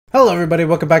Hello everybody,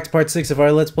 welcome back to part 6 of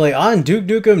our Let's Play on Duke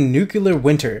Nukem Nuclear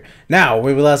Winter. Now,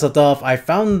 where we last left off, I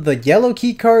found the yellow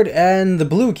key card and the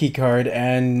blue key card,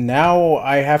 and now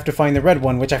I have to find the red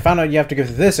one, which I found out you have to go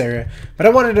through this area. But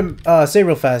I wanted to say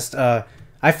real fast, I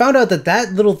found out that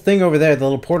that little thing over there, the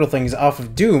little portal thing, is off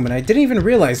of Doom, and I didn't even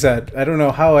realize that. I don't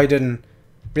know how I didn't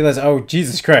realize. Oh,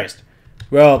 Jesus Christ.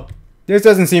 Well, this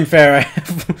doesn't seem fair. I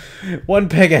have 1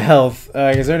 peg of health.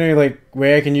 Is there any, like,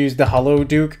 way I can use the hollow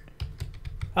Duke?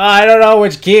 I don't know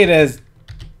which key it is.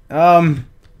 No,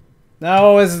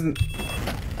 it isn't.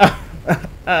 Well,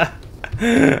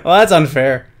 that's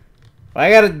unfair.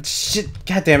 I gotta shit.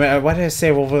 God damn it! Why did I say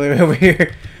over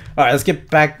here? All right, let's get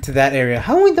back to that area.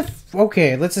 How in the?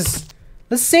 Okay, let's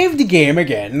save the game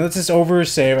again. Let's just over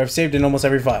save. I've saved in almost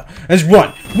every file. Let's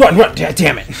run. God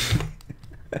damn it!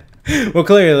 Well,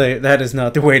 clearly that is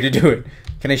not the way to do it.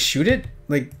 Can I shoot it?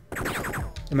 Like,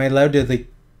 am I allowed to like?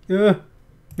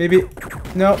 Maybe.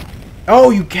 No. Oh,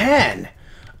 you can!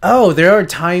 Oh, there are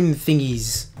time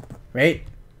thingies. Right?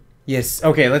 Yes.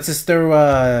 Okay, let's just throw,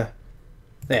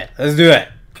 yeah, let's do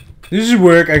that. This should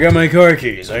work. I got my car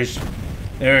keys. There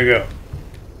we go.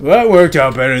 Well, that worked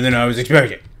out better than I was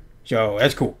expecting. So,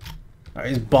 that's cool.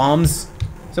 Alright, these bombs.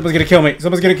 Someone's gonna kill me.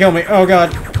 Someone's gonna kill me. Oh,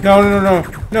 God. No.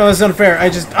 No, that's unfair.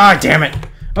 Ah, damn it.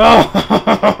 Oh!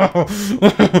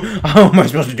 How am I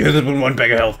supposed to do this with 1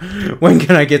 peg of health? When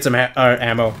can I get some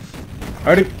ammo?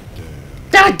 Already.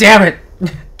 God damn it!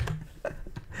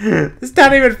 It's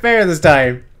not even fair this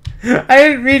time. I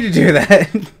didn't mean to do that.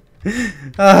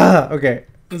 Okay.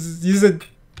 Let's use it.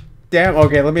 Damn.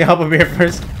 Okay, let me hop up here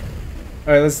first.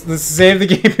 All right, let's save the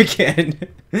game again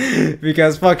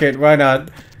because fuck it, why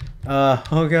not?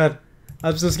 Oh God,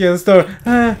 I'm so scared. Let's throw.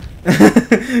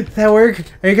 That work?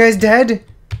 Are you guys dead?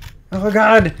 Oh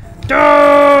God!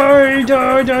 Die!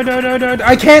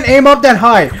 I can't aim up that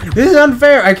high. This is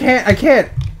unfair. I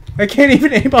can't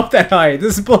even aim up that high.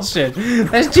 This is bullshit.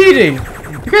 That's cheating.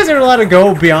 You guys are allowed to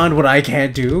go beyond what I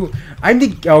can't do.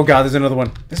 Oh God, there's another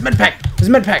one. There's med pack.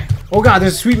 Oh God,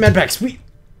 there's a sweet med pack. Sweet.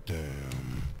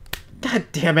 God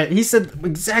damn it. He said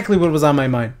exactly what was on my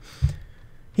mind.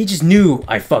 He just knew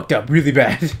I fucked up really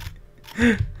bad.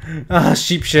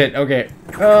 Sheep shit. Okay.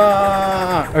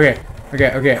 Okay.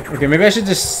 Maybe I should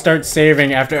just start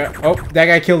saving after. Oh, that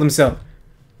guy killed himself.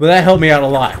 Well, that helped me out a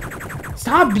lot.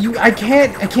 Stop! I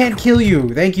can't kill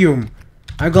you. Thank you.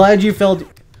 I'm glad you felt.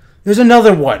 There's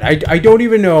another one. I don't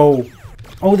even know.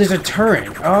 Oh, there's a turret.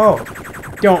 Oh,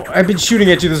 don't. I've been shooting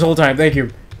at you this whole time. Thank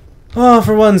you. Oh,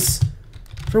 for once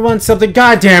something.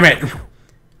 God damn it!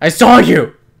 I saw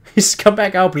you. Just come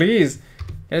back out, please.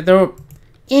 Well,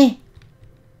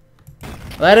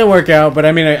 that didn't work out, but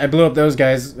I mean, I blew up those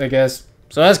guys, I guess.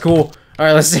 So that's cool.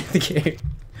 Alright, let's save the game.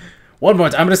 One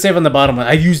more time. I'm gonna save on the bottom one.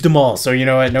 I used them all, so you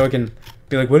know what? No one can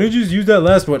be like, why did you just use that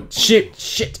last one? Shit.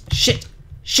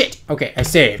 Okay, I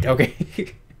saved. Okay.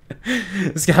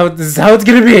 This is how it's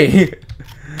gonna be.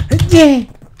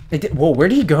 Whoa, where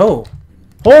did he go?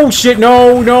 Oh shit,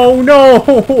 no. No,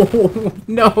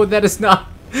 that is not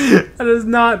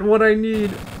what I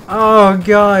need. Oh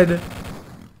God.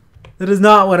 That is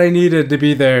not what I needed to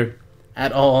be there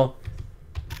at all.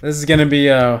 This is gonna be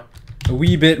a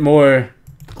wee bit more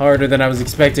harder than I was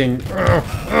expecting.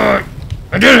 I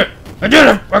did it! I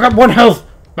got 1 health!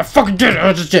 I fucking did it!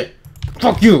 Oh, shit!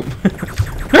 Fuck you!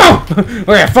 No!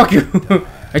 Oh yeah, fuck you!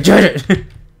 I did it!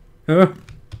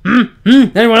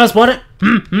 Anyone else want it?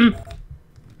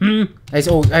 I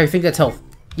think that's health.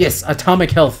 Yes,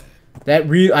 atomic health.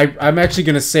 I'm actually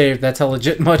gonna save. That's how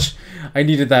legit much I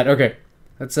needed that. Okay.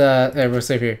 Let's we'll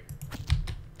save here.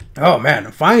 Oh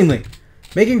man, finally!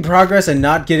 Making progress and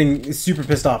not getting super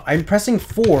pissed off. I'm pressing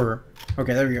 4.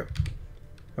 Okay, there we go.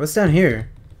 What's down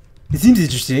here? It seems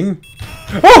interesting.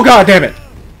 Oh God damn it!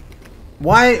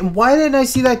 Why didn't I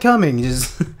see that coming?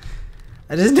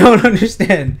 I just don't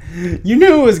understand. You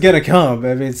knew it was gonna come.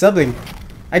 I mean, something.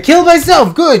 I killed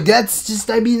myself. Good. That's just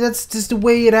the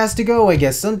way it has to go, I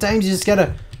guess. Sometimes you just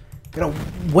gotta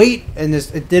wait and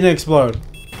it didn't explode.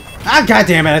 Ah, God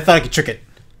damn it! I thought I could trick it.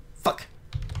 Fuck.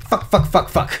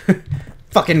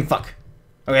 Fucking fuck.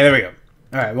 Okay, there we go.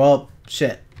 Alright, well,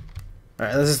 shit.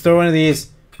 Alright, let's just throw one of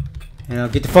these. And I'll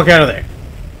get the fuck out of there.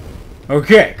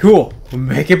 Okay, cool. We're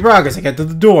making progress. I got to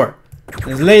the door.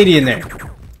 There's a lady in there.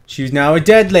 She's now a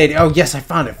dead lady. Oh, yes, I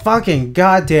found it. Fucking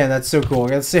goddamn, that's so cool. I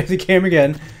gotta save the game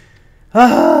again.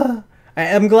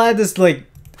 I'm glad this, like,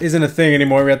 isn't a thing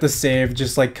anymore. We have to save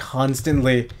just, like,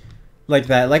 constantly like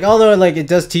that. Like, although, like, it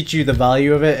does teach you the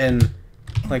value of it and,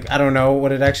 like, I don't know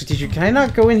what it actually teaches you. Can I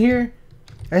not go in here?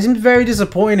 That seems very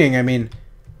disappointing. I mean,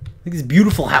 like this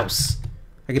beautiful house.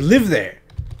 I could live there.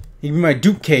 You can be my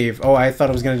Duke cave. Oh, I thought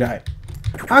I was gonna die.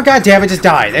 Oh, god damn it, just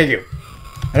die. Thank you.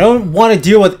 I don't want to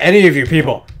deal with any of you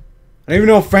people. I don't even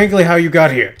know, frankly, how you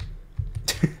got here.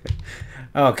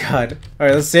 Oh, god.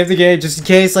 Alright, let's save the game just in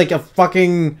case, like, a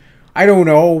fucking... I don't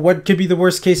know. What could be the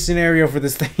worst case scenario for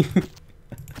this thing?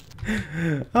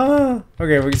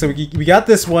 Okay, so we got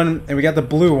this one, and we got the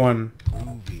blue one.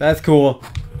 That's cool.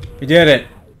 We did it.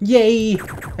 Yay!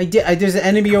 There's an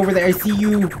enemy over there. I see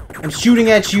you. I'm shooting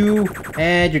at you,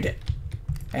 and you're dead.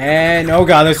 And oh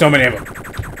god, there's so many of them.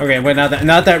 Okay, but not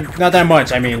that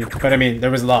much. I mean, but I mean,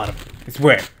 there was a lot of them. It's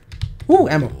weird. Ooh,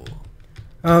 ammo.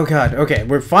 Oh god. Okay,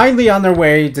 we're finally on our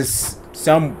way to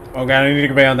some. Oh god, I need to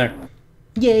go down there.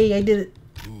 Yay! I did it.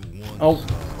 Oh.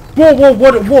 Whoa! Whoa!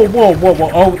 What? Whoa! Whoa! Whoa!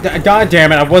 Whoa! Oh god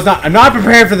damn it! I'm not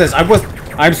prepared for this.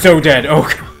 I'm so dead. Oh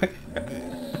god.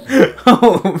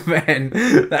 Oh man,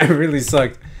 that really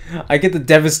sucked. I get the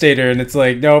Devastator and it's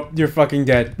like, nope, you're fucking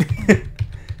dead.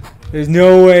 There's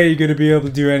no way you're gonna be able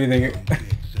to do anything.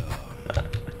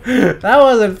 That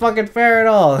wasn't fucking fair at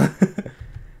all.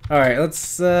 Alright,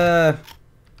 let's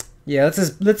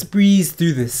let's breeze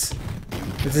through this.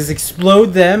 Let's just explode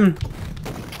them.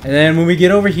 And then when we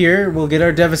get over here, we'll get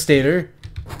our Devastator.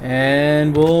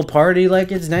 And we'll party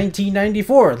like it's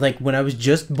 1994, like when I was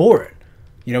just born.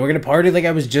 You know, we're gonna party like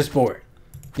I was just born.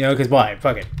 You know, because why?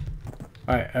 Fuck it.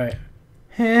 Alright.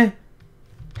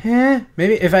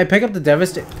 Maybe if I pick up the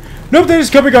Devastator... Nope, they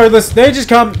just come regardless. They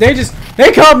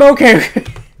come, okay.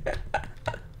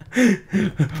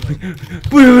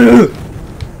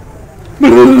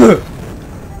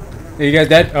 Are you guys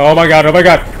dead? Oh my god.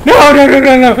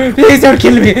 No. Please don't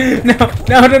kill me. No.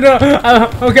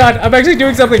 Oh god, I'm actually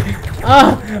doing something.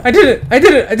 I did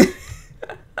it.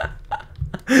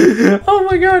 Oh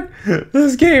my god,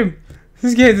 this game's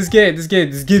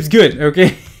good,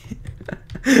 okay?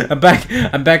 I'm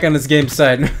back on this game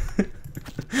side.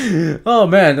 Oh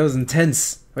man, that was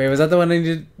intense. Wait, was that the one I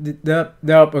needed?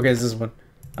 Nope, okay, it's this one.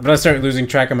 I'm gonna start losing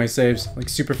track of my saves, like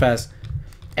super fast.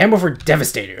 Ammo for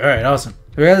Devastator, alright, awesome.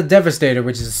 We got the Devastator,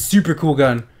 which is a super cool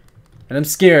gun. And I'm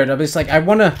scared, I'm just like, I think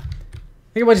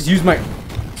I might just use my...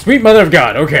 Sweet mother of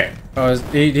God, okay. Oh,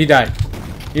 he died.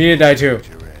 He need to die too.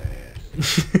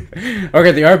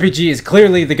 Okay, the RPG is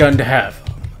clearly the gun to have.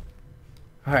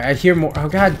 Alright, I hear more. Oh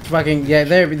god, fucking, yeah,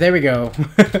 there we go.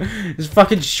 Just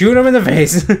fucking shoot him in the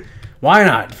face. Why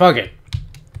not? Fuck it.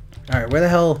 Alright, where the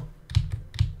hell...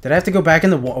 Did I have to go back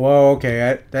in the wall? Whoa,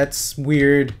 okay, that's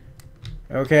weird.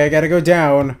 Okay, I gotta go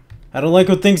down. I don't like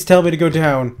when things tell me to go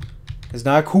down. It's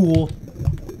not cool.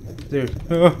 Dude,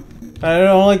 I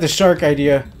don't like the shark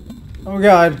idea. Oh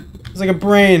god, it's like a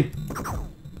brain.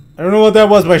 I don't know what that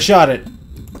was, but I shot it.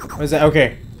 What is that?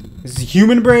 Okay. This is a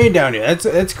human brain down here.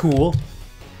 That's cool.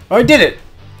 Oh, I did it!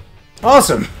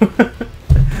 Awesome!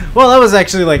 Well, that was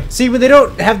actually like... See, when they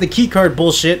don't have the keycard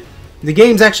bullshit, the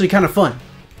game's actually kind of fun.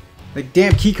 Like,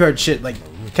 damn keycard shit, like,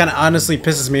 kind of honestly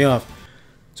pisses me off.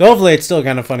 So hopefully it's still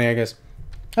kind of funny, I guess.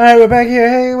 Alright, we're back here.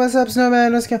 Hey, what's up,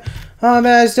 Snowman? Let's go. Oh,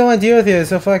 man, I just don't want to deal with you,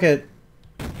 so fuck it.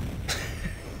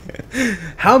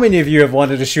 How many of you have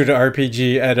wanted to shoot an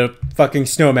RPG at a fucking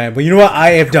snowman? Well, you know what?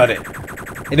 I have done it.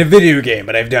 In a video game,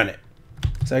 but I've done it.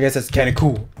 So I guess that's kind of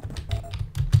cool.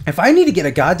 If I need to get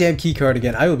a goddamn keycard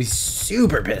again, I will be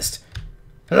super pissed.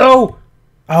 Hello?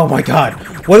 Oh my god.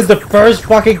 What is the first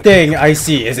fucking thing I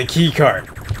see is a keycard?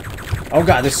 Oh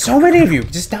god, there's so many of you.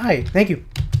 Just die. Thank you.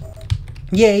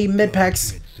 Yay,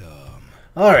 medpacks.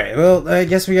 Alright, well, I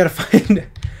guess we gotta find...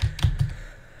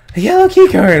 a yellow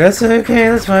keycard, that's okay,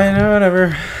 that's fine,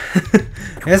 whatever.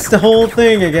 That's the whole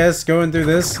thing, I guess, going through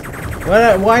this.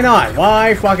 Why not?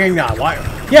 Why fucking not? Why?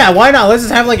 Yeah, why not? Let's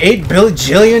just have like 8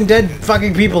 bajillion dead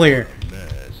fucking people here.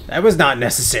 That was not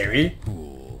necessary.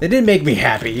 They didn't make me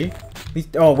happy.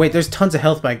 Oh, wait, there's tons of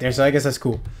health back there, so I guess that's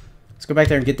cool. Let's go back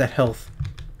there and get that health.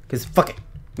 Because, fuck it.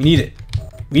 We need it.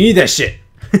 We need that shit.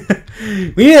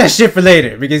 We need that shit for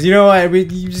later, because you know what?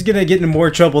 You're just gonna get into more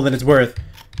trouble than it's worth.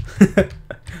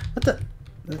 What the?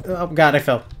 Oh god, I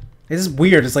fell. This is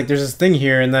weird. It's like there's this thing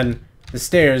here, and then the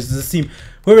stairs. Does it seem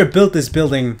whoever built this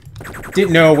building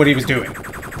didn't know what he was doing?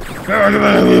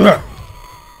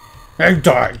 Hey,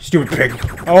 die, stupid pig!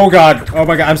 Oh god! Oh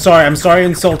my god! I'm sorry. I'm sorry. I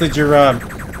insulted your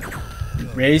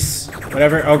race,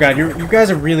 whatever. Oh god, you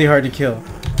guys are really hard to kill.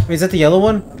 Wait, is that the yellow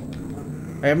one?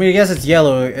 I mean, I guess it's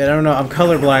yellow. I don't know. I'm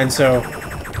colorblind, so.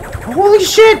 Holy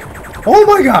shit! Oh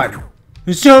my god!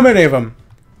 There's so many of them.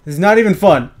 It's not even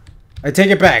fun. I take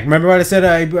it back. Remember what I said?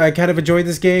 I kind of enjoyed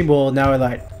this game. Well, now I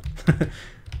lied.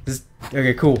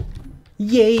 Okay, cool.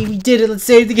 Yay, we did it. Let's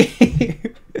save the game.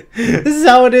 This is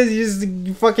how it is.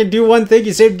 You fucking do one thing,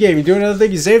 you save the game. You do another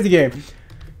thing, you save the game.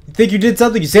 You think you did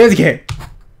something, you save the game.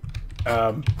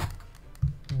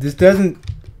 This doesn't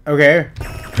Okay.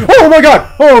 Oh my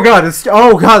god! Oh god!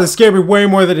 Oh god! This scared me way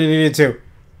more than it needed to.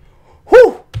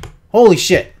 Whew! Holy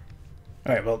shit!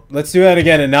 All right, well, let's do that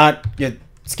again and not get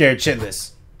scared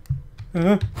shitless.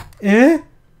 I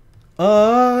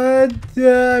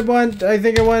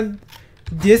think I want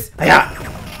this.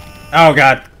 Yeah. Oh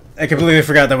god! I completely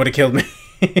forgot that would have killed me.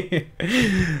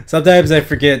 Sometimes I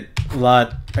forget a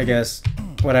lot. I guess.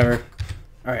 Whatever.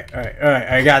 Alright,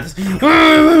 I got this.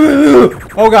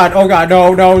 Oh god,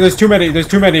 no, there's too many of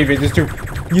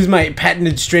it, use my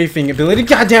patented strafing ability.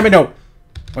 God damn it, no!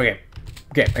 Okay,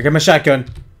 I got my shotgun.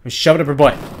 I'm shoving up her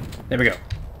butt. There we go.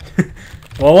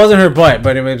 Well, it wasn't her butt,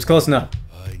 but it was close enough.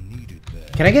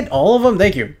 Can I get all of them?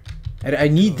 Thank you. I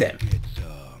need them.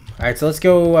 Alright, so let's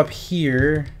go up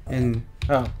here, and...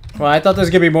 Oh, well, I thought there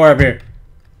was gonna be more up here.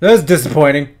 That was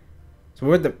disappointing. So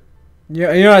where'd the...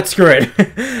 Yeah, you know what? Screw it.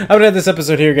 I'm gonna end this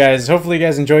episode here, guys. Hopefully you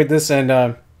guys enjoyed this, and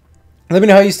let me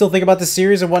know how you still think about this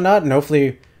series and whatnot, and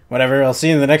hopefully, whatever, I'll see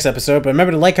you in the next episode. But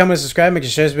remember to like, comment, subscribe, make sure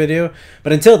you share this video.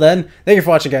 But until then, thank you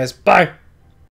for watching, guys. Bye!